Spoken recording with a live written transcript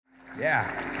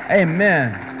Yeah.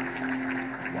 Amen.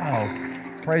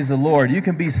 Wow. Praise the Lord. You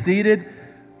can be seated.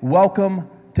 Welcome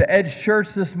to Edge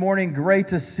Church this morning. Great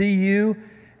to see you.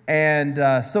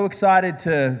 And so excited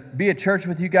to be at church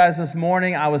with you guys this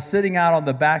morning. I was sitting out on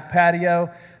the back patio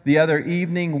the other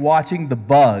evening watching the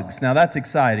bugs. Now that's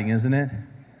exciting, isn't it?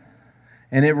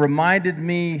 And it reminded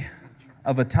me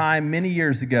of a time many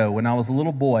years ago when I was a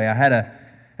little boy. I had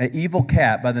an evil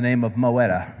cat by the name of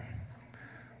Moetta.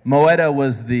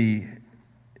 Moetta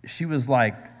she was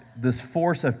like this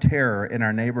force of terror in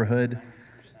our neighborhood.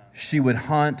 She would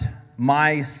hunt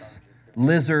mice,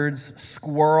 lizards,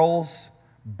 squirrels,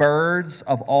 birds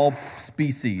of all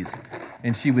species.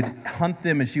 And she would hunt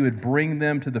them and she would bring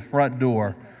them to the front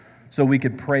door so we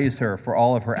could praise her for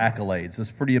all of her accolades.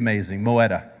 It's pretty amazing.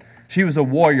 Moetta. She was a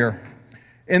warrior.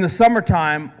 In the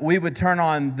summertime, we would turn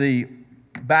on the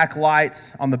back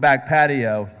lights on the back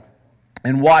patio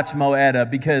and watch Moetta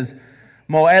because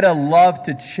Moetta loved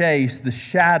to chase the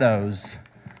shadows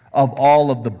of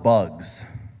all of the bugs.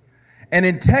 And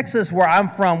in Texas, where I'm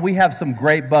from, we have some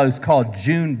great bugs called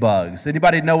June bugs.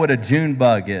 Anybody know what a June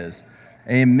bug is?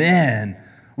 Amen.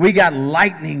 We got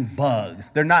lightning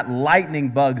bugs. They're not lightning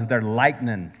bugs, they're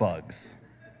lightning bugs.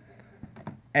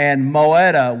 And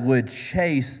Moetta would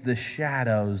chase the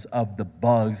shadows of the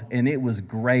bugs, and it was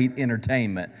great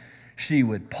entertainment. She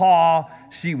would paw,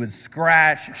 she would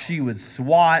scratch, she would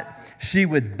swat, she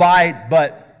would bite,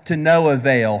 but to no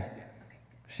avail.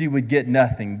 She would get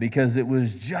nothing because it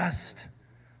was just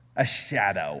a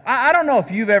shadow. I don't know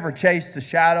if you've ever chased a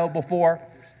shadow before.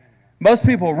 Most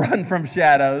people run from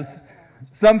shadows.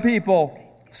 Some people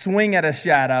swing at a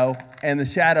shadow, and the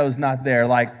shadow's not there,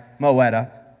 like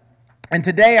Moetta. And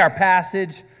today our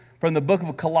passage from the book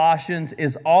of Colossians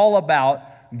is all about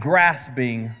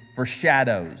grasping for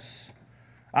shadows.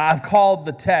 I've called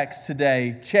the text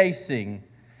today, chasing,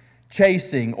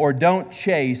 or don't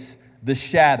chase the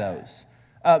shadows.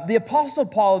 The Apostle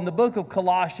Paul in the book of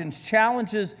Colossians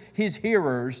challenges his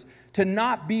hearers to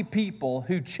not be people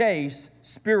who chase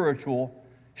spiritual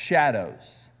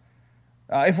shadows.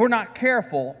 If we're not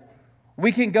careful,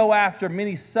 we can go after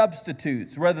many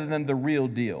substitutes rather than the real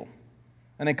deal.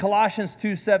 And in Colossians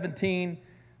 2:17,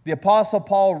 the Apostle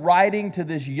Paul, writing to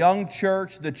this young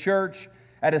church, the church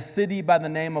at a city by the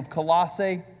name of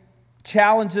Colossae,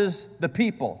 challenges the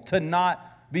people to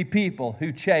not be people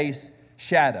who chase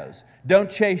shadows. Don't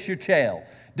chase your tail.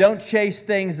 Don't chase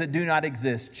things that do not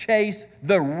exist. Chase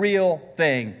the real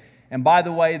thing. And by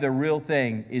the way, the real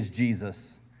thing is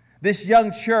Jesus. This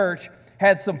young church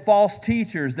had some false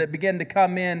teachers that began to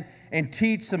come in and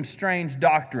teach some strange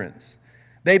doctrines.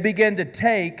 They began to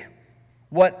take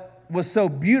what was so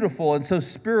beautiful and so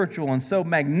spiritual and so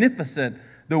magnificent,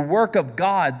 the work of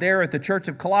God there at the church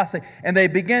of Colossae, and they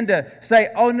began to say,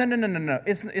 oh, no.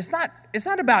 It's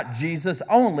not about Jesus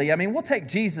only. I mean, we'll take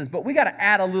Jesus, but we got to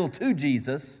add a little to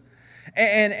Jesus.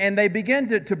 And they began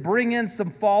to bring in some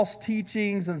false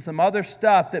teachings and some other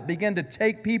stuff that began to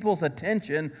take people's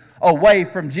attention away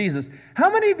from Jesus.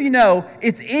 How many of you know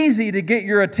it's easy to get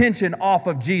your attention off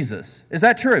of Jesus? Is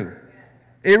that true?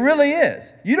 It really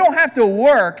is. You don't have to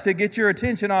work to get your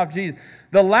attention off Jesus.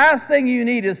 The last thing you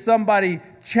need is somebody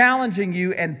challenging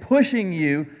you and pushing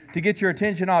you to get your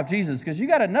attention off Jesus, because you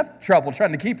got enough trouble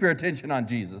trying to keep your attention on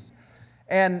Jesus.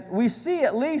 And we see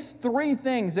at least three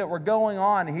things that were going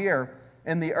on here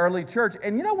in the early church.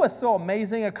 And you know what's so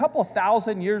amazing? A couple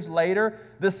thousand years later,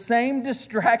 the same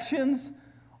distractions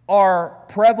are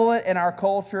prevalent in our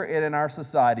culture and in our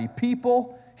society.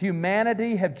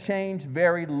 Humanity have changed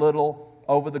very little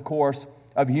over the course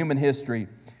of human history.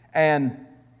 And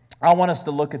I want us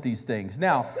to look at these things.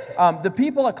 Now, the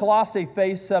people at Colossae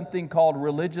face something called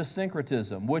religious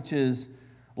syncretism, which is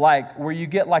like where you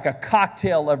get like a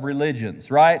cocktail of religions,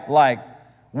 right? Like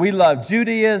we love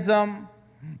Judaism,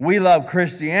 we love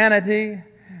Christianity,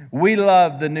 we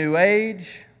love the New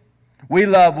Age, we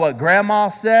love what Grandma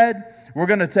said. We're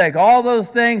going to take all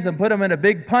those things and put them in a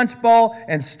big punch bowl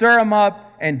and stir them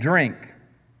up and drink.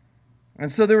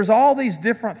 And so there was all these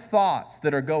different thoughts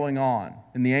that are going on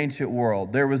in the ancient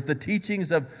world. There was the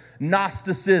teachings of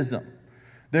Gnosticism.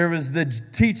 There was the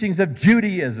teachings of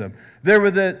Judaism. There were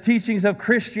the teachings of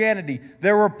Christianity.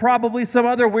 There were probably some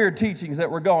other weird teachings that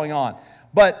were going on.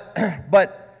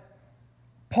 But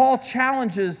Paul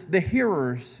challenges the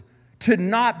hearers to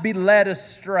not be led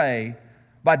astray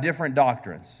by different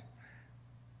doctrines.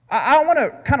 I want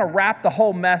to kind of wrap the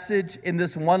whole message in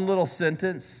this one little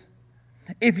sentence.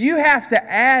 If you have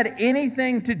to add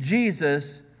anything to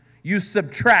Jesus, you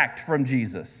subtract from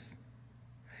Jesus.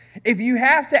 If you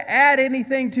have to add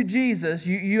anything to Jesus,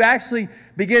 you actually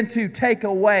begin to take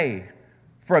away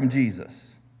from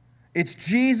Jesus. It's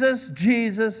Jesus,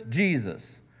 Jesus,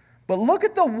 Jesus. But look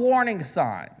at the warning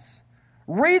signs.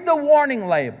 Read the warning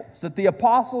labels that the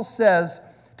apostle says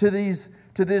to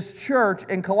this church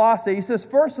in Colossae. He says,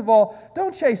 first of all,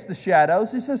 don't chase the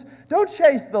shadows. He says, don't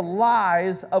chase the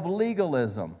lies of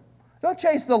legalism. Don't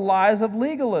chase the lies of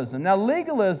legalism. Now,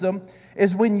 legalism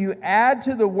is when you add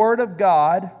to the Word of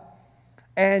God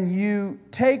and you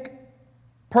take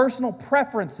personal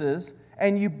preferences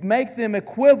and you make them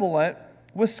equivalent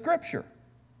with Scripture.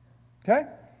 Okay?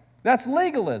 That's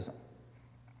legalism.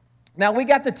 Now, we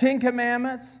got the Ten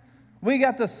Commandments. We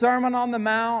got the Sermon on the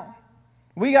Mount.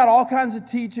 We got all kinds of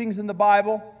teachings in the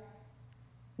Bible.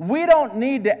 We don't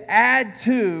need to add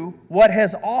to what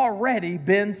has already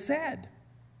been said.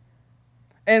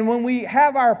 And when we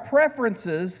have our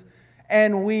preferences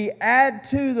and we add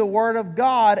to the Word of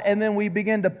God and then we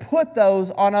begin to put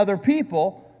those on other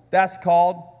people, that's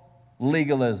called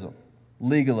legalism.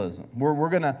 Legalism.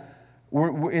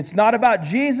 It's not about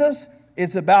Jesus.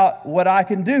 It's about what I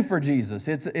can do for Jesus.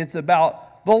 It's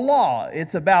about the law.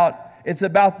 It's about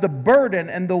the burden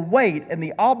and the weight and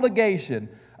the obligation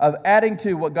of adding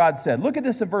to what God said. Look at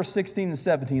this in verse 16 and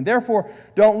 17. Therefore,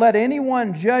 don't let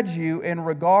anyone judge you in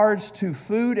regards to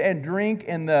food and drink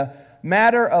in the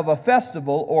matter of a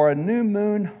festival or a new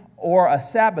moon or a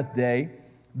Sabbath day.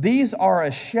 These are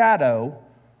a shadow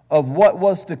of what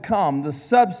was to come. The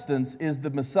substance is the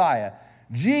Messiah.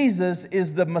 Jesus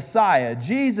is the Messiah.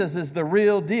 Jesus is the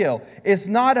real deal. It's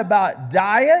not about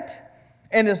diet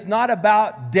and it's not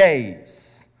about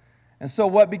days. And so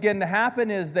what began to happen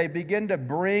is they begin to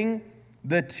bring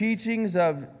the teachings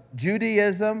of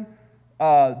Judaism,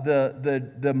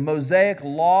 the Mosaic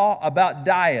law about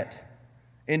diet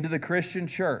into the Christian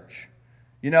church.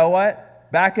 You know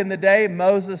what? Back in the day,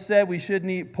 Moses said we shouldn't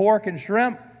eat pork and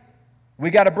shrimp. We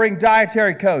got to bring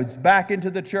dietary codes back into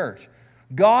the church.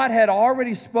 God had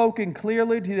already spoken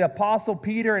clearly to the Apostle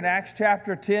Peter in Acts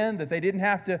chapter 10 that they didn't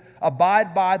have to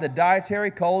abide by the dietary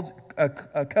codes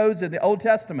in the Old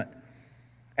Testament.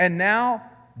 And now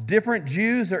different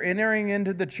Jews are entering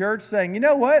into the church saying, you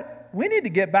know what? We need to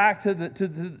get back to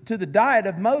the diet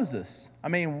of Moses. I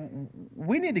mean,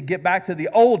 we need to get back to the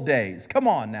old days. Come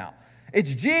on now.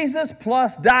 It's Jesus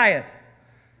plus diet.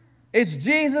 It's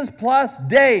Jesus plus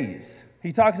days.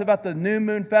 He talks about the new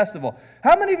moon festival.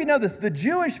 How many of you know this? The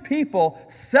Jewish people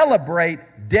celebrate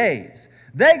days.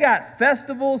 They got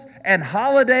festivals and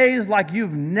holidays like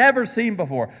you've never seen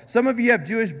before. Some of you have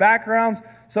Jewish backgrounds.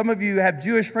 Some of you have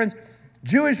Jewish friends.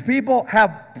 Jewish people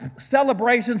have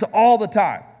celebrations all the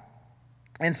time.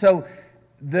 And so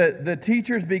the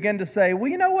teachers begin to say,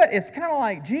 well, you know what? It's kind of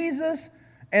like Jesus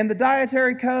and the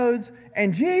dietary codes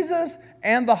and Jesus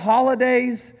and the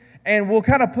holidays. And we'll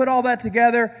kind of put all that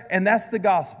together, and that's the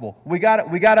gospel. We got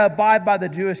to abide by the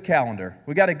Jewish calendar.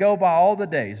 We got to go by all the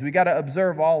days. We got to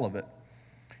observe all of it.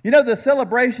 You know, the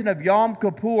celebration of Yom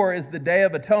Kippur is the Day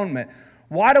of Atonement.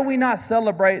 Why do we not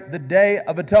celebrate the Day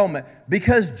of Atonement?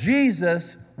 Because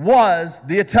Jesus was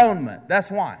the atonement. That's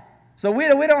why. So we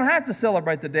don't have to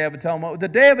celebrate the Day of Atonement. The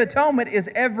Day of Atonement is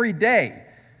every day.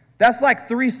 That's like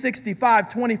 365,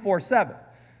 24/7.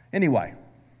 Anyway,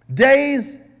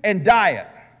 days and diet.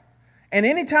 And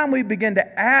anytime we begin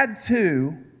to add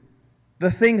to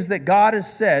the things that God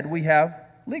has said, we have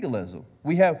legalism.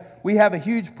 We have a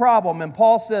huge problem. And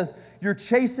Paul says, you're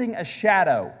chasing a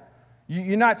shadow.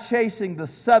 You're not chasing the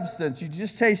substance. You're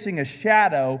just chasing a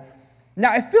shadow.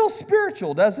 Now, it feels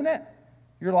spiritual, doesn't it?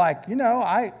 You're like, you know,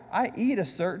 I eat a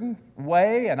certain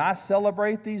way and I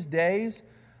celebrate these days.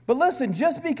 But listen,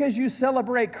 just because you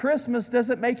celebrate Christmas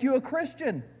doesn't make you a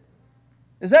Christian.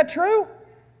 Is that true?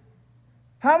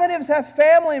 How many of us have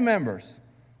family members?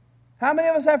 How many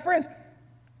of us have friends?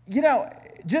 You know,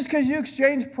 just because you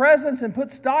exchange presents and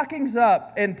put stockings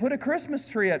up and put a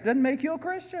Christmas tree up doesn't make you a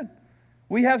Christian.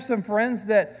 We have some friends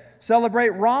that celebrate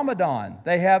Ramadan.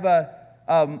 They have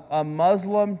a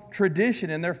Muslim tradition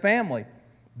in their family.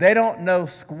 They don't know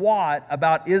squat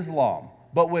about Islam.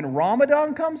 But when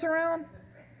Ramadan comes around,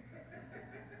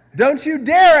 don't you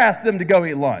dare ask them to go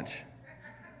eat lunch.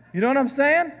 You know what I'm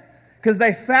saying? Because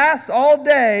they fast all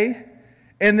day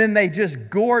and then they just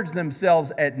gorge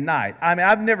themselves at night. I mean,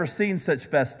 I've never seen such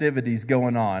festivities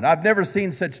going on. I've never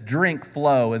seen such drink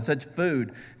flow and such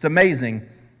food. It's amazing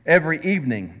every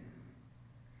evening.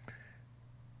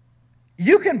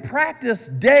 You can practice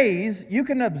days, you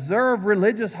can observe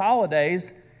religious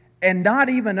holidays and not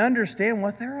even understand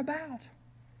what they're about.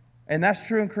 And that's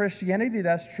true in Christianity.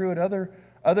 That's true in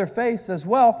other faiths as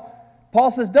well. Paul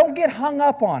says, don't get hung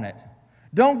up on it.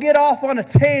 Don't get off on a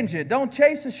tangent. Don't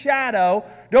chase a shadow.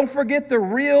 Don't forget the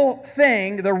real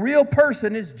thing. The real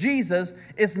person is Jesus.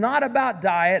 It's not about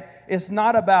diet. It's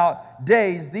not about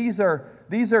days. These are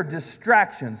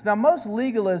distractions. Now, most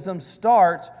legalism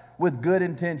starts with good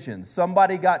intentions.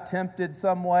 Somebody got tempted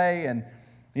some way, and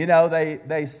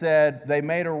they said they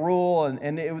made a rule,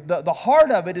 and the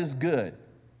heart of it is good.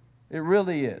 It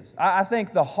really is. I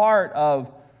think the heart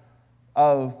of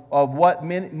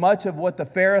much of what the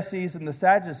Pharisees and the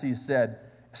Sadducees said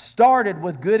started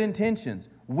with good intentions.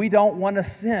 We don't want to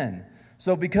sin.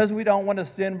 So because we don't want to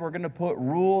sin, we're going to put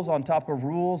rules on top of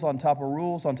rules on top of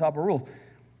rules on top of rules.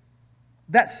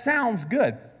 That sounds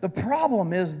good. The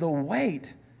problem is the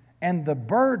weight and the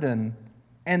burden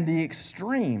and the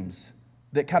extremes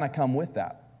that kind of come with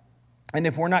that. And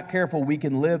if we're not careful, we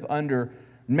can live under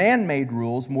man-made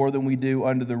rules more than we do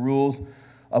under the rules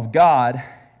of God.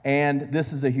 And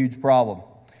this is a huge problem.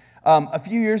 A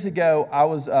few years ago, I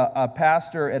was a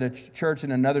pastor at a church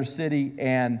in another city,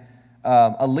 and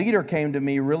a leader came to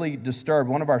me really disturbed.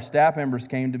 One of our staff members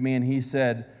came to me, and he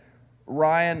said,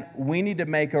 Ryan, we need to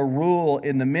make a rule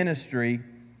in the ministry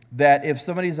that if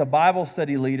somebody's a Bible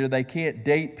study leader, they can't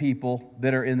date people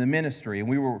that are in the ministry. And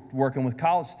we were working with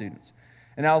college students.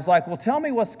 And I was like, well, tell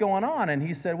me what's going on. And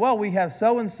he said, well, we have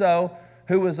so-and-so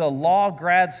who was a law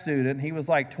grad student. He was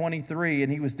like 23,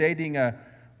 and he was dating a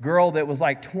girl that was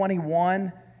like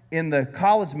 21 in the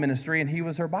college ministry, and he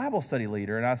was her Bible study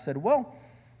leader. And I said,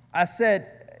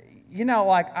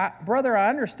 brother, I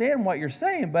understand what you're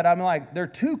saying, but I'm like, they're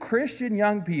two Christian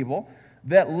young people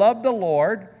that love the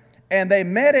Lord, and they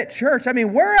met at church. I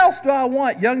mean, where else do I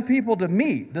want young people to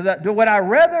meet? Would I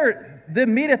rather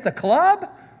them meet at the club?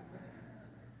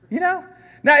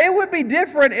 Now, it would be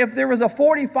different if there was a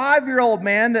 45-year-old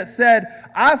man that said,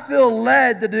 I feel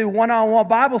led to do one-on-one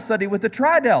Bible study with the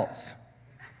Tridelts.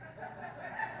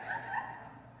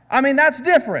 I mean, that's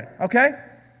different, okay?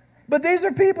 But these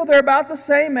are people, they're about the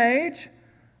same age.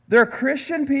 They're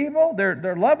Christian people.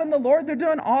 They're loving the Lord. They're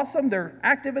doing awesome. They're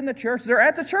active in the church. They're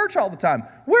at the church all the time.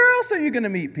 Where else are you going to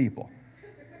meet people?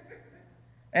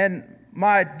 And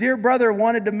my dear brother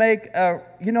wanted to make a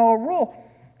rule.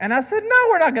 And I said, no,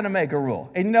 we're not going to make a rule.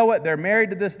 And you know what? They're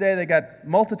married to this day. They got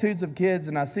multitudes of kids,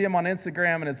 and I see them on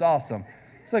Instagram, and it's awesome.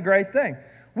 It's a great thing.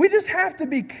 We just have to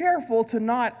be careful to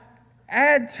not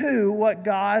add to what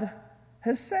God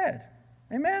has said.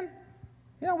 Amen?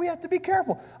 We have to be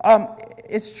careful.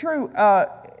 It's true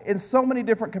in so many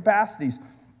different capacities.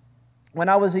 When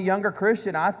I was a younger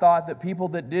Christian, I thought that people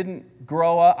that didn't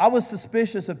grow up, I was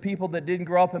suspicious of people that didn't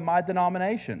grow up in my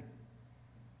denomination.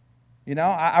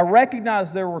 I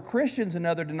recognized there were Christians in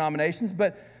other denominations,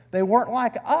 but they weren't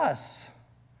like us.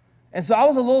 And so I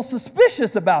was a little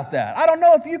suspicious about that. I don't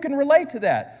know if you can relate to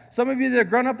that. Some of you that have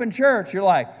grown up in church, you're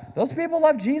like, those people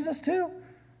love Jesus too?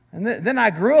 And then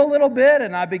I grew a little bit,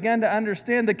 and I began to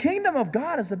understand the kingdom of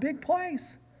God is a big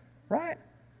place, right?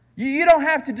 You don't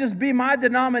have to just be my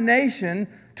denomination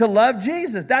to love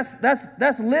Jesus.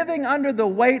 That's living under the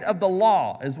weight of the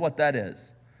law is what that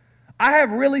is. I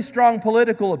have really strong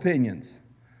political opinions.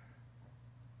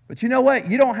 But you know what?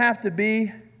 You don't have to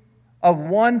be of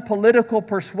one political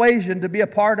persuasion to be a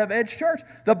part of Edge Church.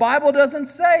 The Bible doesn't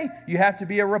say you have to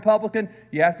be a Republican,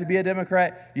 you have to be a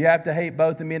Democrat, you have to hate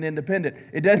both and be an independent.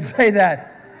 It doesn't say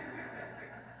that.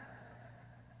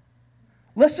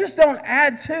 Let's just don't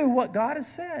add to what God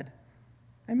has said.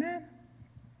 Amen?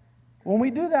 When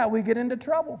we do that, we get into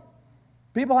trouble.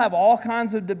 People have all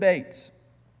kinds of debates.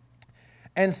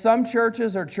 And some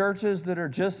churches are churches that are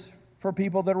just for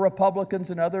people that are Republicans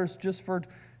and others just for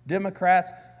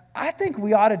Democrats. I think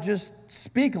we ought to just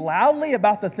speak loudly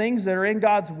about the things that are in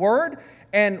God's Word,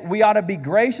 and we ought to be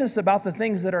gracious about the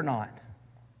things that are not.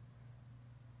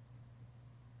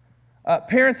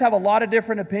 Parents have a lot of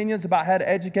different opinions about how to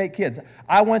educate kids.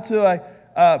 I went to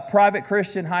a private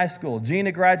Christian high school.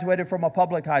 Gina graduated from a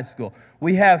public high school.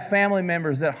 We have family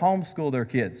members that homeschool their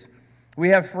kids. We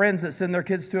have friends that send their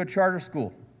kids to a charter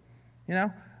school.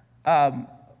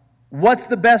 What's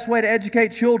the best way to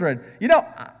educate children?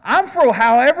 I'm for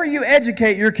however you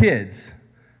educate your kids.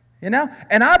 And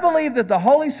I believe that the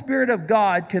Holy Spirit of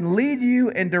God can lead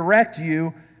you and direct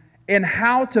you in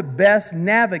how to best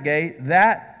navigate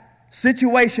that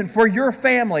situation for your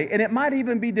family. And it might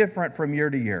even be different from year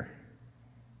to year.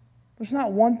 There's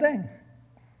not one thing.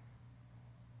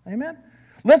 Amen?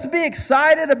 Let's be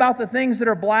excited about the things that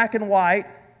are black and white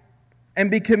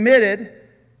and be committed.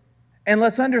 And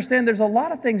let's understand there's a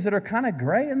lot of things that are kind of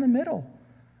gray in the middle.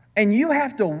 And you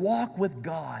have to walk with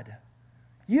God.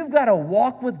 You've got to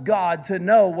walk with God to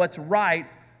know what's right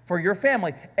for your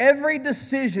family. Every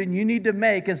decision you need to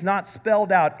make is not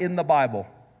spelled out in the Bible.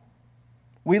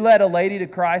 We led a lady to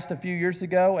Christ a few years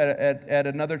ago at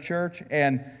another church,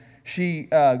 and she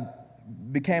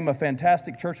became a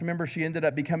fantastic church member. She ended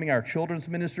up becoming our children's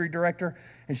ministry director.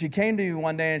 And she came to me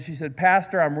one day and she said,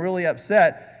 Pastor, I'm really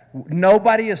upset.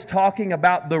 Nobody is talking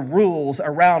about the rules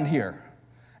around here.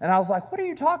 And I was like, what are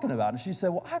you talking about? And she said,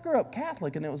 well, I grew up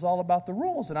Catholic and it was all about the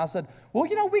rules. And I said, well,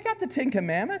 we got the Ten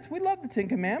Commandments. We love the Ten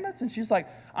Commandments. And she's like,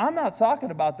 I'm not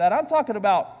talking about that. I'm talking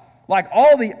about like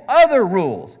all the other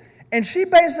rules. And she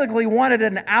basically wanted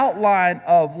an outline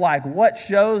of like what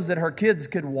shows that her kids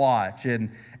could watch.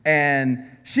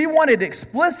 And she wanted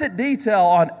explicit detail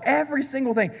on every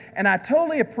single thing. And I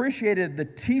totally appreciated the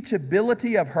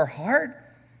teachability of her heart.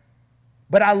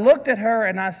 But I looked at her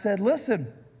and I said,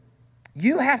 listen,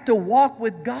 you have to walk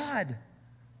with God.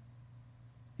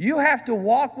 You have to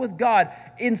walk with God.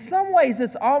 In some ways,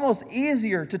 it's almost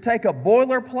easier to take a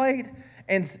boilerplate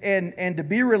and to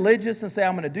be religious and say,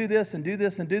 I'm going to do this and do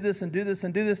this and do this and do this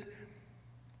and do this.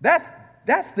 That's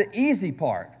the easy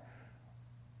part.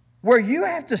 Where you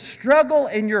have to struggle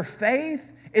in your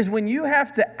faith is when you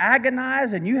have to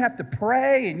agonize and you have to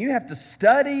pray and you have to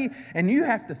study and you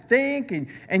have to think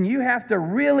and you have to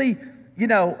really,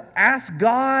 ask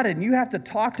God and you have to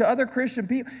talk to other Christian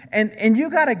people. And you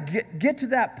got to get to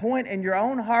that point in your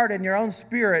own heart and your own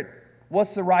spirit,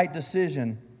 what's the right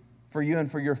decision for you and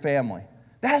for your family.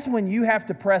 That's when you have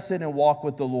to press in and walk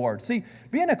with the Lord. See,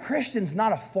 being a Christian is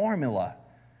not a formula.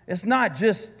 It's not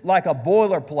just like a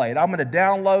boilerplate. I'm going to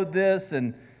download this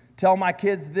and tell my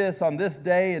kids this on this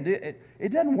day. And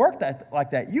it doesn't work like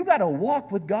that. You got to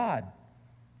walk with God.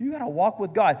 You got to walk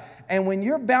with God. And when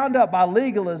you're bound up by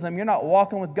legalism, you're not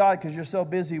walking with God because you're so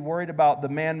busy worried about the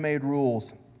man-made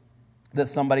rules that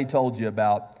somebody told you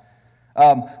about.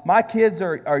 My kids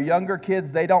are younger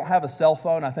kids. They don't have a cell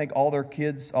phone. I think all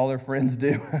their friends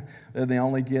do. They're the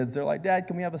only kids. They're like, Dad,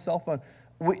 can we have a cell phone?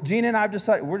 Gina and I have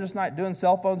decided we're just not doing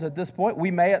cell phones at this point.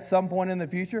 We may at some point in the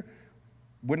future.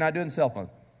 We're not doing cell phones.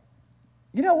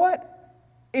 You know what?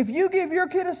 If you give your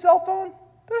kid a cell phone,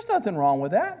 there's nothing wrong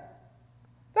with that.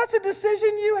 That's a decision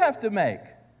you have to make.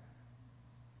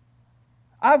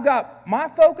 I've got my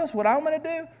focus, what I'm going to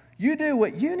do. You do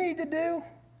what you need to do,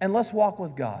 and let's walk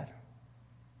with God.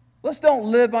 Let's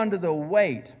don't live under the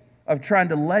weight of trying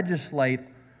to legislate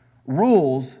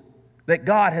rules that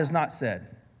God has not said,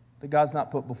 that God's not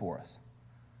put before us.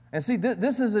 And see,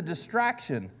 this is a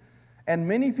distraction. And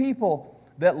many people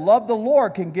that love the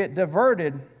Lord can get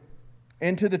diverted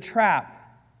into the trap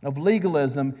of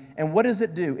legalism. And what does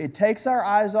it do? It takes our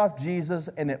eyes off Jesus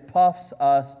and it puffs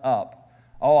us up.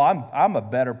 Oh, I'm a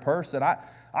better person.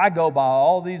 I go by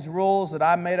all these rules that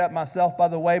I made up myself, by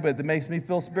the way, but it makes me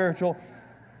feel spiritual.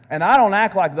 And I don't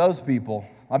act like those people.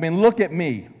 I mean, look at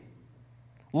me.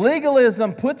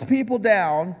 Legalism puts people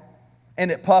down and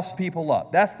it puffs people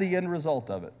up. That's the end result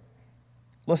of it.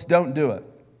 Let's don't do it.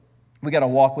 We got to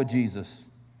walk with Jesus.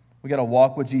 We got to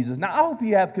walk with Jesus. Now, I hope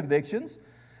you have convictions,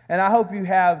 and I hope you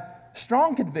have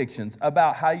strong convictions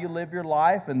about how you live your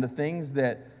life and the things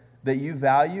that you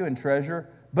value and treasure.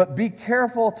 But be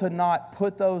careful to not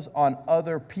put those on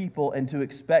other people and to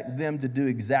expect them to do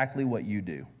exactly what you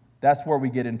do. That's where we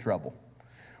get in trouble.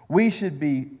 We should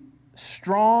be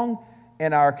strong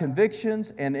in our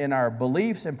convictions and in our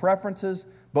beliefs and preferences,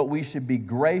 but we should be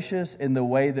gracious in the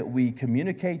way that we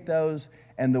communicate those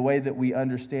and the way that we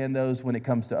understand those when it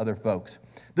comes to other folks.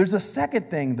 There's a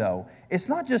second thing, though. It's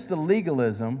not just the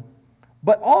legalism,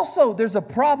 but also there's a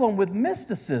problem with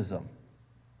mysticism.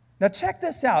 Now, check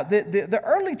this out. The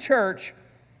early church,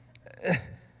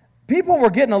 people were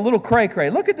getting a little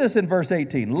cray-cray. Look at this in verse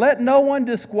 18. Let no one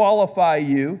disqualify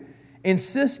you,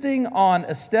 insisting on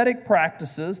aesthetic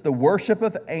practices, the worship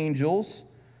of angels,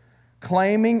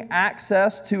 claiming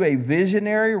access to a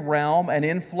visionary realm and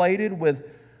inflated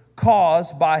with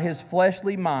cause by his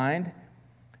fleshly mind.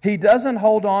 He doesn't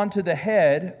hold on to the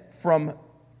head, from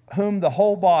whom the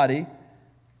whole body,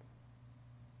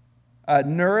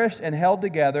 nourished and held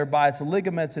together by its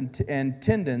ligaments and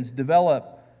tendons,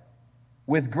 develop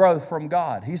with growth from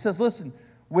God. He says, listen,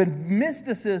 when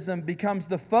mysticism becomes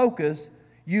the focus,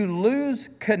 you lose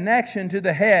connection to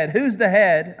the head. Who's the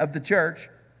head of the church?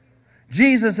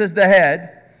 Jesus is the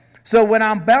head. So when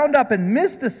I'm bound up in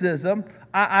mysticism,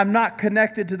 I'm not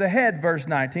connected to the head, verse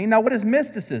 19. Now, what is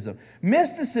mysticism?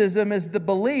 Mysticism is the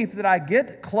belief that I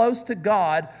get close to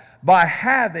God by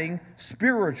having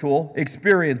spiritual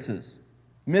experiences.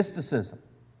 Mysticism.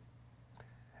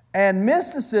 And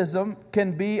mysticism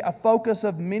can be a focus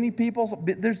of many people.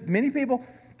 There's many people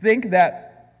think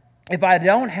that if I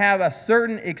don't have a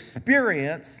certain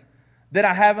experience, then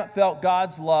I haven't felt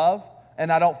God's love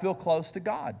and I don't feel close to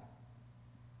God.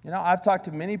 You know, I've talked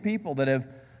to many people that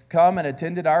have come and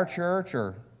attended our church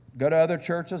or go to other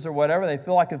churches or whatever, they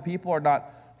feel like if people are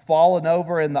not falling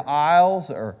over in the aisles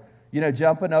or,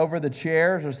 jumping over the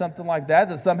chairs or something like that,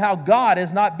 that somehow God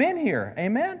has not been here.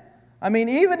 Amen? I mean,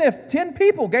 even if 10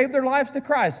 people gave their lives to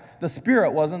Christ, the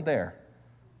Spirit wasn't there.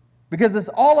 Because it's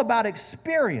all about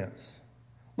experience.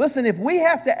 Listen, if we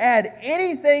have to add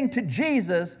anything to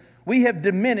Jesus, we have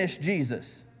diminished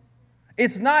Jesus.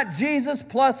 It's not Jesus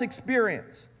plus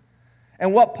experience.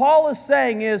 And what Paul is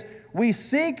saying is we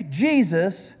seek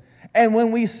Jesus, and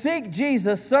when we seek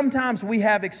Jesus, sometimes we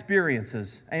have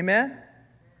experiences. Amen?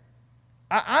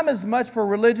 I'm as much for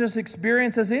religious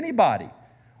experience as anybody.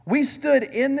 We stood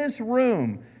in this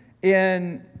room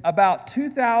in about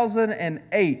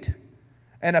 2008,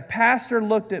 and a pastor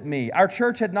looked at me. Our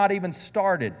church had not even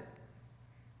started.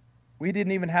 We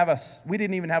didn't even have a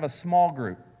small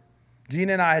group.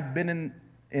 Gina and I had been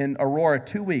in Aurora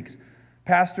 2 weeks.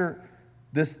 Pastor,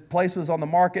 this place was on the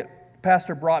market.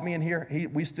 Pastor brought me in here.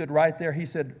 We stood right there. He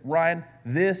said, "Ryan,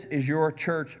 this is your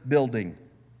church building."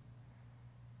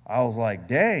 I was like,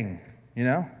 dang,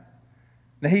 And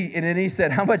then he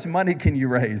said, "How much money can you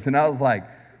raise?" And I was like,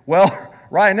 "Well,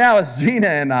 right now it's Gina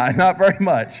and I, not very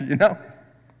much,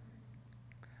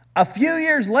 A few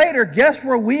years later, guess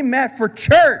where we met for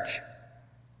church?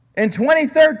 In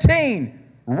 2013,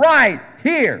 right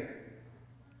here.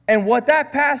 And what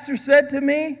that pastor said to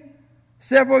me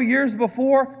several years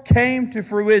before came to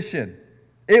fruition.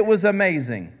 It was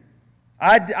amazing.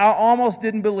 I almost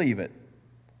didn't believe it.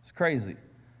 It's crazy.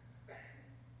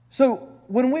 So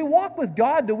when we walk with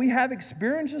God, do we have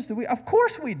experiences? Of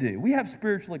course we do. We have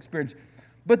spiritual experience.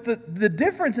 But the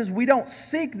difference is we don't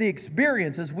seek the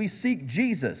experiences, we seek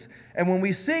Jesus. And when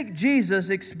we seek Jesus,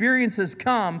 experiences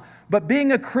come. But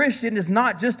being a Christian is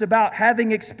not just about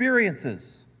having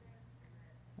experiences.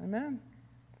 Amen?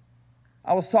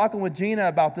 I was talking with Gina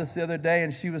about this the other day,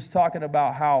 and she was talking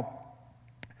about how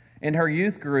in her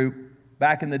youth group,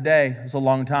 back in the day, it was a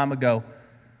long time ago,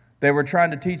 they were trying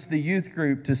to teach the youth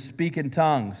group to speak in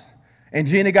tongues. And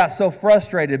Gina got so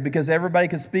frustrated because everybody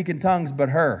could speak in tongues but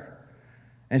her.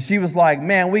 And she was like,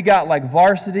 "Man, we got like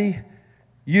varsity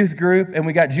youth group and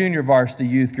we got junior varsity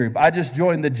youth group. I just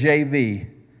joined the JV."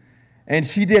 And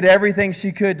she did everything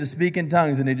she could to speak in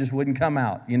tongues and it just wouldn't come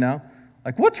out,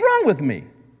 Like, what's wrong with me?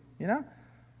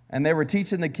 And they were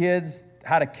teaching the kids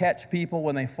how to catch people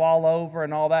when they fall over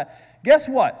and all that. Guess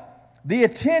what? The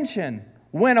attention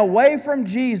went away from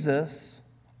Jesus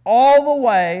all the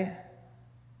way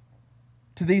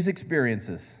to these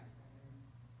experiences.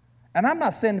 And I'm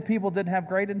not saying that people didn't have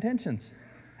great intentions.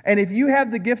 And if you have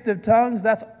the gift of tongues,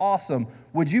 that's awesome.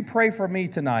 Would you pray for me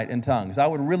tonight in tongues? I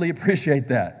would really appreciate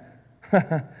that.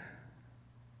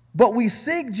 But we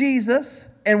seek Jesus,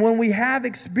 and when we have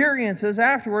experiences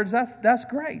afterwards, that's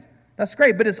great. That's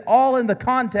great, but it's all in the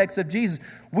context of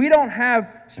Jesus. We don't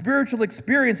have spiritual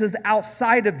experiences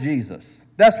outside of Jesus.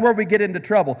 That's where we get into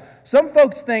trouble. Some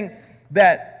folks think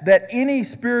that any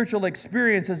spiritual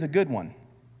experience is a good one.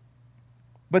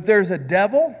 But there's a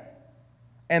devil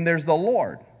and there's the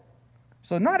Lord.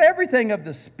 So not everything of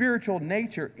the spiritual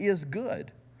nature is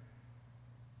good.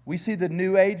 We see the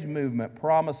New Age movement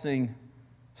promising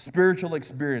spiritual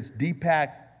experience.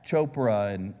 Deepak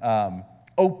Chopra and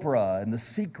Oprah and The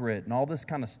Secret and all this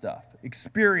kind of stuff.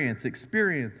 Experience.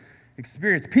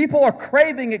 People are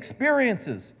craving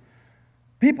experiences.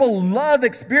 People love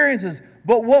experiences.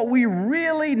 But what we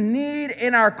really need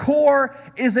in our core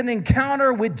is an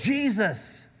encounter with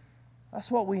Jesus.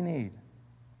 That's what we need.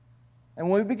 And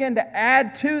when we begin to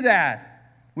add to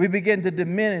that, we begin to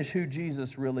diminish who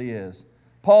Jesus really is.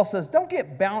 Paul says, don't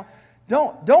get bound.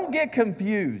 Don't get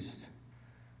confused.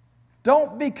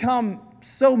 Don't become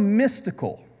so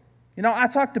mystical. I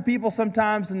talk to people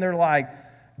sometimes and they're like,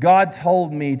 "God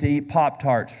told me to eat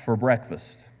Pop-Tarts for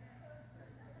breakfast.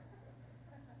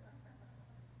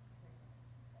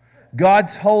 God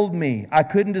told me I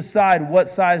couldn't decide what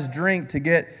size drink to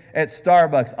get at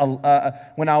Starbucks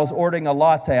when I was ordering a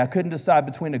latte. I couldn't decide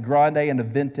between a grande and a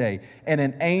venti. And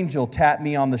an angel tapped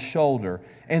me on the shoulder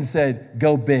and said,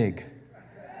 'Go big.'"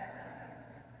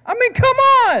 I mean, come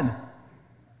on.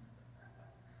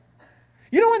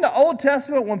 In the Old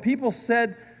Testament, when people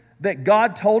said that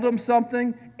God told them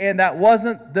something and that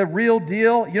wasn't the real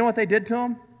deal, you know what they did to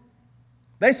them?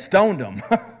 They stoned them.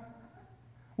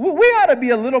 We ought to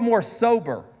be a little more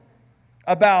sober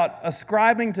about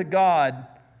ascribing to God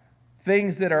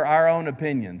things that are our own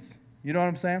opinions. You know what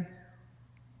I'm saying?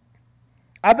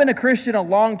 I've been a Christian a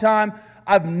long time.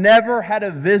 I've never had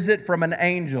a visit from an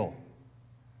angel.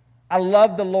 I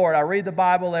love the Lord. I read the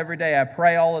Bible every day. I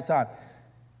pray all the time.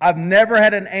 I've never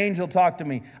had an angel talk to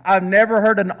me. I've never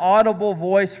heard an audible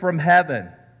voice from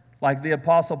heaven. like the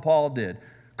Apostle Paul did.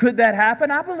 Could that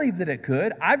happen? I believe that it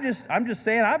could. I'm just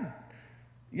saying,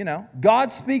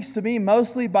 God speaks to me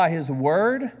mostly by His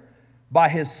Word, by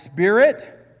His Spirit,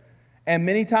 and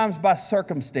many times by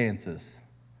circumstances.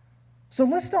 So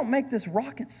let's don't make this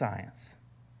rocket science.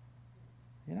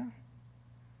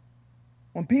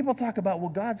 When people talk about, well,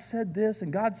 God said this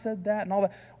and God said that and all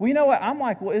that. Well, you know what? I'm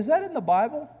like, well, is that in the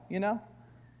Bible?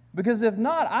 Because if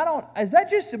not, is that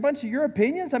just a bunch of your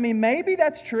opinions? I mean, maybe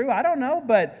that's true. I don't know.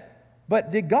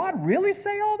 But did God really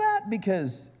say all that?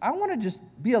 Because I want to just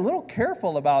be a little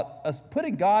careful about us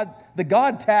putting the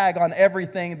God tag on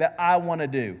everything that I want to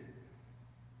do.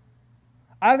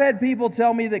 I've had people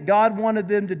tell me that God wanted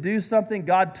them to do something.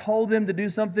 God told them to do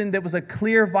something that was a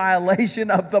clear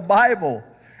violation of the Bible.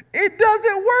 It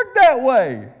doesn't work that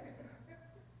way.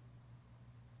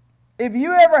 If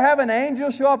you ever have an angel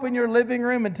show up in your living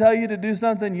room and tell you to do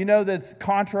something that's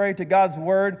contrary to God's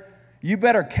word, you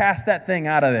better cast that thing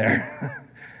out of there.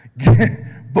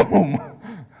 Boom.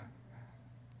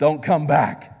 Don't come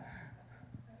back.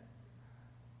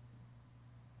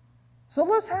 So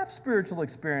let's have spiritual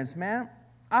experience, man.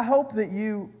 I hope that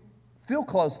you feel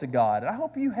close to God. I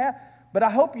hope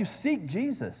you seek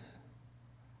Jesus.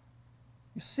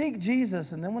 You seek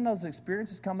Jesus, and then when those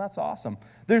experiences come, that's awesome.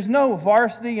 There's no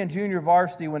varsity and junior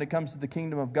varsity when it comes to the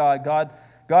kingdom of God. God,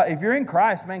 if you're in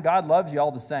Christ, man, God loves you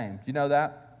all the same. Do you know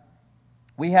that?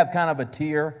 We have kind of a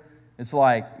tier. It's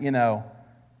like,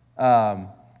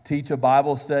 teach a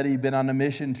Bible study, been on a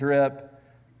mission trip,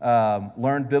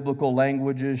 learned biblical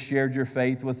languages, shared your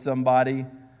faith with somebody,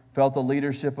 felt the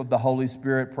leadership of the Holy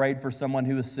Spirit, prayed for someone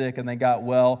who was sick and they got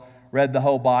well, read the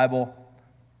whole Bible.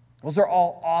 Those are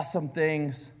all awesome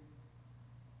things.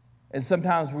 And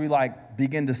sometimes we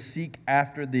begin to seek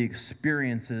after the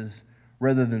experiences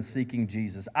rather than seeking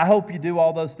Jesus. I hope you do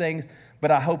all those things, but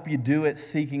I hope you do it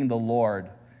seeking the Lord,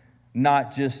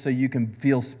 not just so you can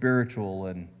feel spiritual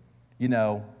and,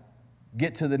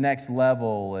 get to the next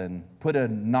level and put a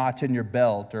notch in your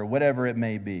belt or whatever it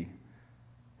may be.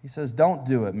 He says, don't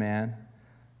do it, man.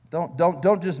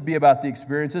 Don't just be about the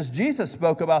experiences. Jesus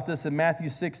spoke about this in Matthew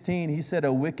 16. He said,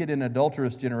 a wicked and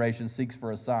adulterous generation seeks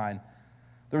for a sign.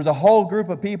 There was a whole group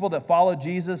of people that followed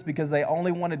Jesus because they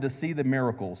only wanted to see the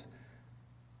miracles.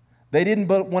 They didn't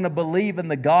want to believe in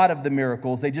the God of the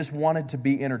miracles. They just wanted to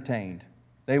be entertained.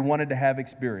 They wanted to have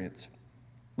experience.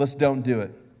 Let's don't do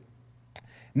it.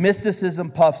 Mysticism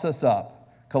puffs us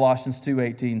up. Colossians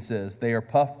 2:18 says, they are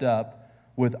puffed up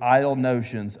with idle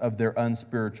notions of their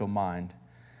unspiritual mind.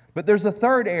 But there's a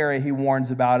third area he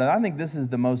warns about, and I think this is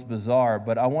the most bizarre,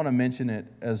 but I want to mention it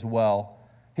as well.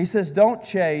 He says, don't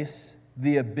chase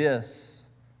the abyss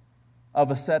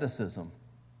of asceticism.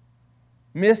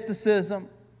 Mysticism,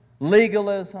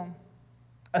 legalism,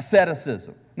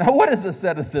 asceticism. Now, what is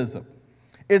asceticism?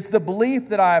 It's the belief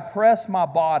that I oppress my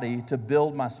body to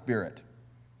build my spirit.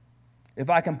 If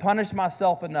I can punish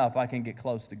myself enough, I can get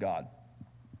close to God.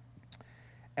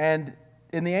 And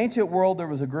in the ancient world, there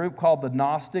was a group called the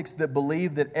Gnostics that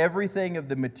believed that everything of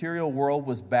the material world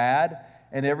was bad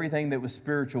and everything that was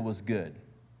spiritual was good.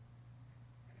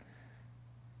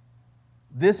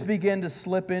 This began to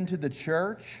slip into the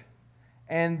church,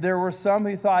 and there were some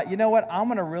who thought, you know what, I'm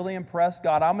going to really impress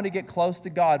God. I'm going to get close to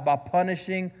God by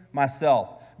punishing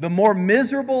myself. The more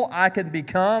miserable I can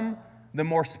become, the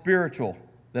more spiritual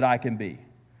that I can be.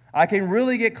 I can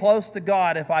really get close to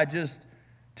God if I just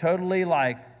totally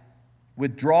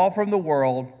withdraw from the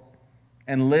world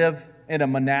and live in a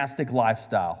monastic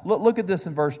lifestyle. Look at this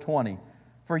in verse 20.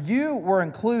 For you were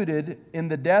included in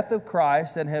the death of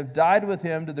Christ and have died with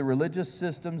him to the religious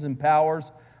systems and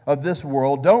powers of this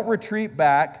world. Don't retreat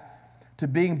back to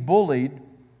being bullied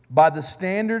by the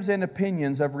standards and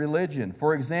opinions of religion.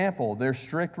 For example, there's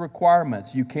strict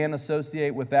requirements. You can't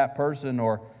associate with that person,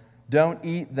 or don't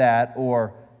eat that,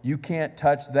 or you can't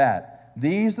touch that.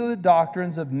 These are the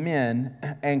doctrines of men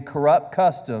and corrupt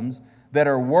customs that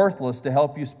are worthless to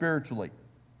help you spiritually.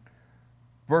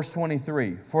 Verse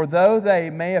 23, for though they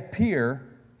may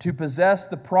appear to possess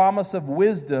the promise of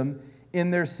wisdom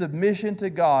in their submission to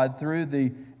God through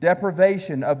the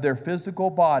deprivation of their physical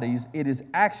bodies, it is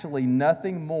actually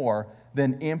nothing more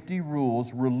than empty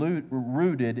rules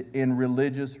rooted in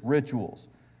religious rituals.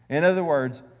 In other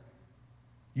words,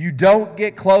 you don't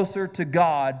get closer to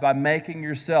God by making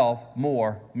yourself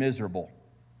more miserable.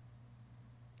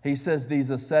 He says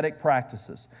these ascetic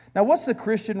practices. Now, what's the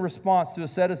Christian response to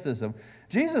asceticism?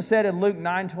 Jesus said in Luke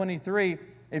 9:23,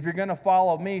 if you're going to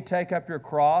follow me, take up your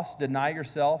cross, deny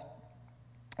yourself,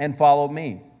 and follow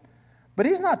me. But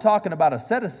he's not talking about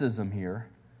asceticism here.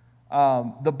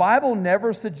 The Bible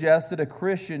never suggests that a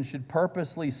Christian should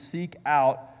purposely seek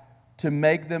out to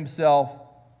make themselves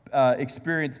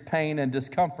experience pain and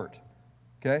discomfort.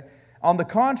 Okay? On the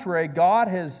contrary, God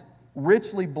has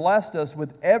richly blessed us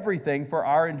with everything for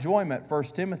our enjoyment. 1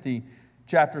 Timothy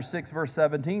chapter 6, verse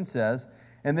 17 says.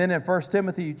 And then in 1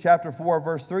 Timothy chapter 4,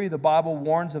 verse 3, the Bible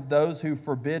warns of those who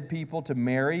forbid people to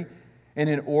marry and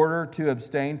in order to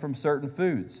abstain from certain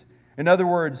foods. In other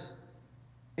words,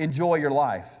 enjoy your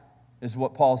life is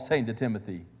what Paul's saying to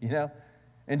Timothy. You know,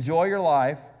 enjoy your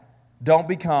life. Don't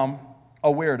become a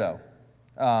weirdo.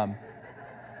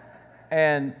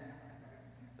 And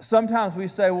sometimes we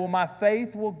say, well, my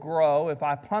faith will grow if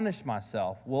I punish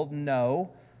myself. Well,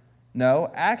 no,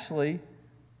 actually,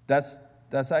 that's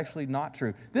actually not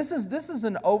true. This is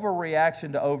an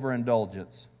overreaction to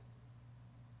overindulgence.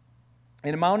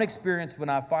 And in my own experience, when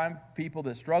I find people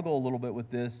that struggle a little bit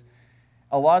with this,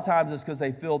 a lot of times it's because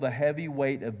they feel the heavy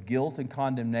weight of guilt and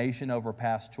condemnation over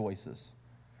past choices.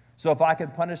 So if I can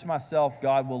punish myself,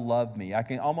 God will love me. I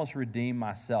can almost redeem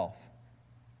myself.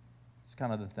 It's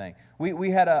kind of the thing. We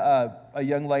had a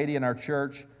young lady in our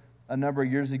church a number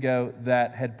of years ago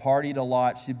that had partied a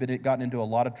lot. She'd gotten into a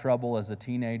lot of trouble as a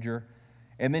teenager.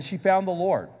 And then she found the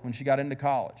Lord when she got into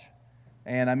college.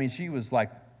 And I mean, she was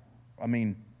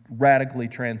radically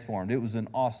transformed. It was an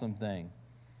awesome thing.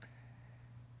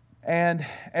 And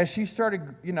as she started,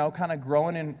 kind of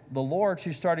growing in the Lord,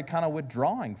 she started kind of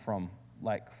withdrawing from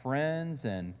like friends.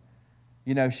 And,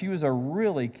 she was a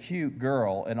really cute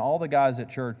girl. And all the guys at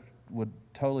church would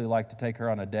totally like to take her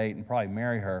on a date and probably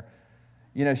marry her.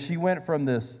 She went from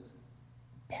this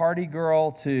party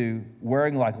girl to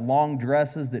wearing like long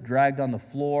dresses that dragged on the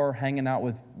floor, hanging out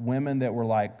with women that were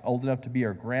like old enough to be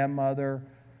her grandmother,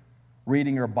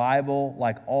 reading her Bible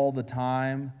like all the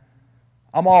time.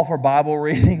 I'm all for Bible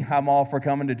reading. I'm all for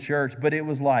coming to church, but it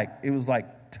was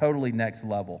like totally next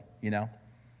level,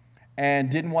 and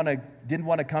didn't want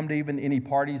to come to even any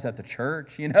parties at the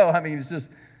church, it's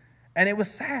just, and it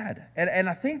was sad. And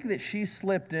I think that she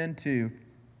slipped into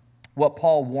what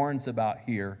Paul warns about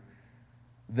here,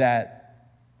 that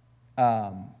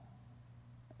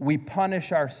we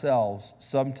punish ourselves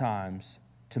sometimes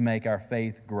to make our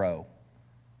faith grow.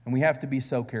 And we have to be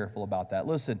so careful about that.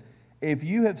 Listen, if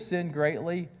you have sinned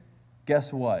greatly,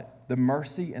 guess what? The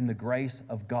mercy and the grace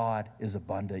of God is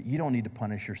abundant. You don't need to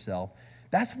punish yourself.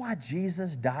 That's why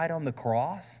Jesus died on the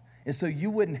cross, is so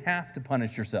you wouldn't have to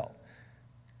punish yourself.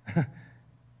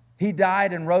 He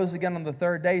died and rose again on the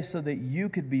third day so that you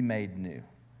could be made new.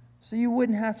 So you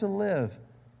wouldn't have to live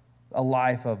a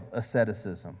life of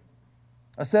asceticism.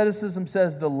 Asceticism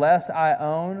says the less I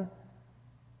own,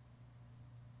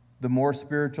 the more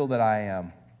spiritual that I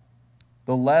am.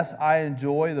 The less I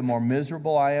enjoy, the more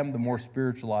miserable I am, the more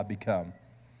spiritual I become.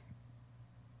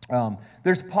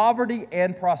 There's poverty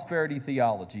and prosperity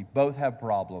theology. Both have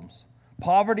problems.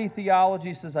 Poverty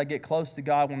theology says I get close to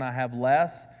God when I have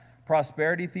less.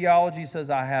 Prosperity theology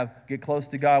says I get close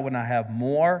to God when I have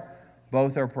more.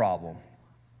 Both are a problem.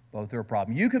 Both are a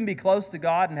problem. You can be close to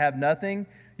God and have nothing.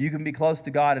 You can be close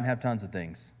to God and have tons of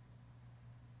things.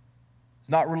 It's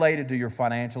not related to your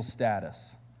financial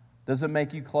status. Does it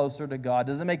make you closer to God?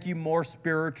 Does it make you more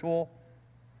spiritual?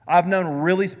 I've known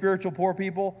really spiritual poor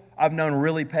people. I've known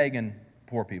really pagan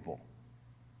poor people.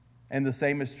 And the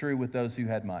same is true with those who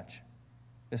had much.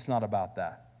 It's not about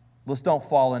that. Let's don't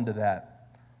fall into that.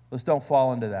 Let's don't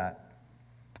fall into that.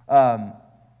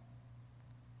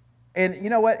 And you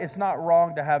know what? It's not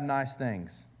wrong to have nice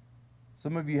things.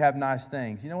 Some of you have nice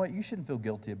things. You know what? You shouldn't feel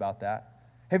guilty about that.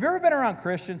 Have you ever been around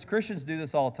Christians? Christians do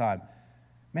this all the time.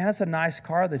 Man, that's a nice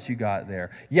car that you got there.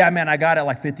 Yeah, man, I got it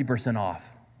like 50%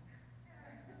 off.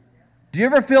 Do you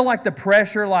ever feel like the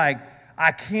pressure, like,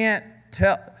 I can't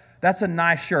tell, that's a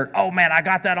nice shirt. Oh, man, I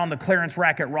got that on the clearance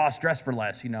rack at Ross Dress for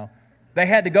Less, They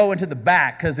had to go into the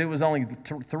back because it was only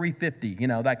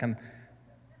 $350, that kind of.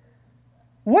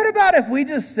 What about if we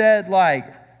just said,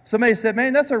 like, somebody said,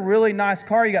 man, that's a really nice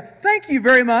car you got. Thank you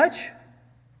very much.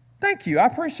 Thank you. I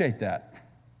appreciate that.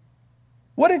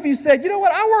 What if you said, you know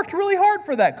what, I worked really hard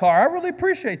for that car. I really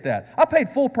appreciate that. I paid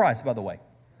full price, by the way.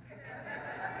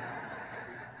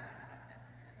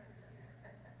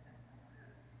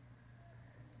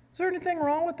 Is there anything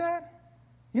wrong with that?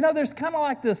 There's kind of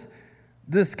like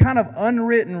this kind of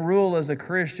unwritten rule as a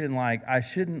Christian, like I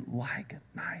shouldn't like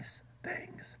nice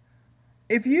things.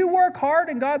 If you work hard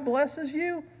and God blesses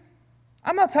you,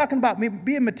 I'm not talking about me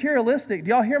being materialistic.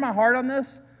 Do y'all hear my heart on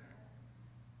this?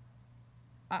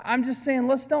 I'm just saying,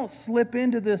 let's don't slip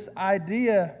into this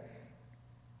idea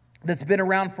that's been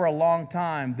around for a long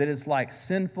time that it's like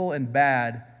sinful and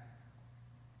bad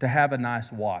to have a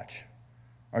nice watch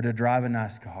or to drive a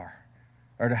nice car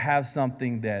or to have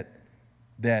something that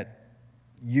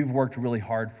you've worked really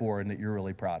hard for and that you're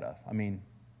really proud of. I mean,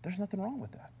 there's nothing wrong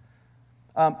with that.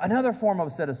 Another form of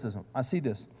asceticism, I see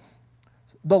this.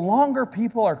 The longer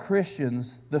people are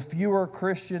Christians, the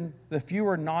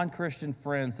fewer non-Christian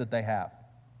friends that they have.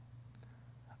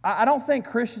 I don't think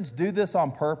Christians do this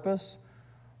on purpose,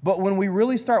 but when we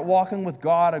really start walking with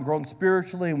God and growing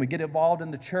spiritually and we get involved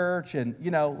in the church and,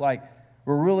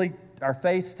 our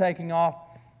faith's taking off,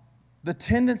 the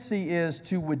tendency is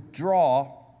to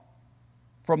withdraw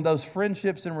from those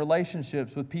friendships and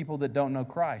relationships with people that don't know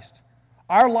Christ.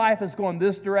 Our life is going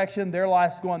this direction, their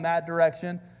life's going that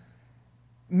direction.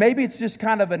 Maybe it's just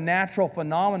kind of a natural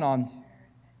phenomenon.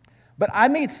 But I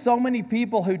meet so many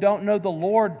people who don't know the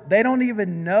Lord. They don't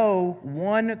even know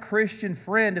one Christian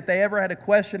friend. If they ever had a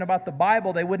question about the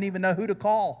Bible, they wouldn't even know who to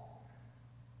call.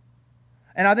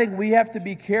 And I think we have to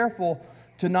be careful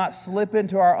to not slip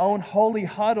into our own holy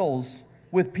huddles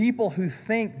with people who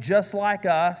think just like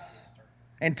us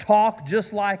and talk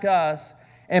just like us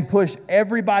and push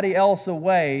everybody else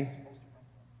away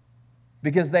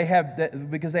because they have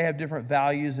different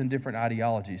values and different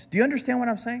ideologies. Do you understand what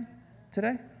I'm saying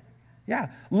today?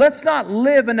 Yeah. Let's not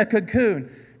live in a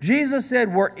cocoon. Jesus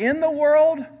said we're in the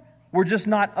world, we're just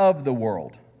not of the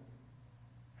world.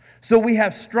 So we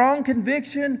have strong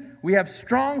conviction, we have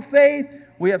strong faith,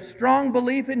 we have strong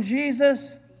belief in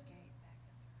Jesus.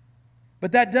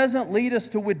 But that doesn't lead us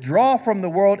to withdraw from the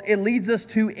world. It leads us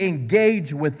to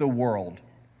engage with the world.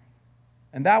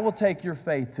 And that will take your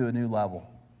faith to a new level.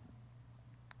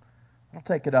 It'll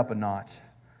take it up a notch.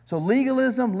 So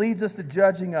legalism leads us to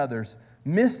judging others.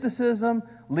 Mysticism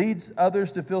leads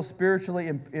others to feel spiritually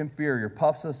inferior,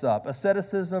 puffs us up.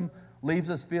 Asceticism leaves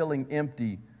us feeling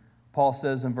empty, Paul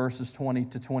says in verses 20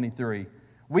 to 23.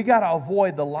 We got to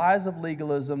avoid the lies of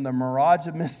legalism, the mirage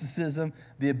of mysticism,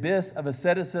 the abyss of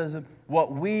asceticism.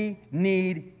 What we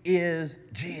need is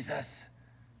Jesus.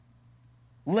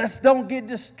 Let's don't get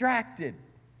distracted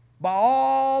by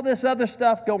all this other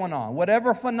stuff going on.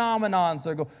 Whatever phenomenons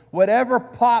are going, whatever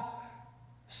pop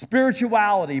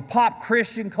spirituality, pop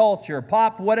Christian culture,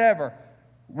 pop whatever.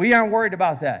 We aren't worried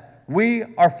about that. We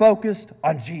are focused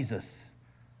on Jesus.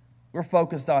 We're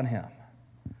focused on Him.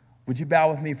 Would you bow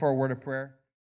with me for a word of prayer?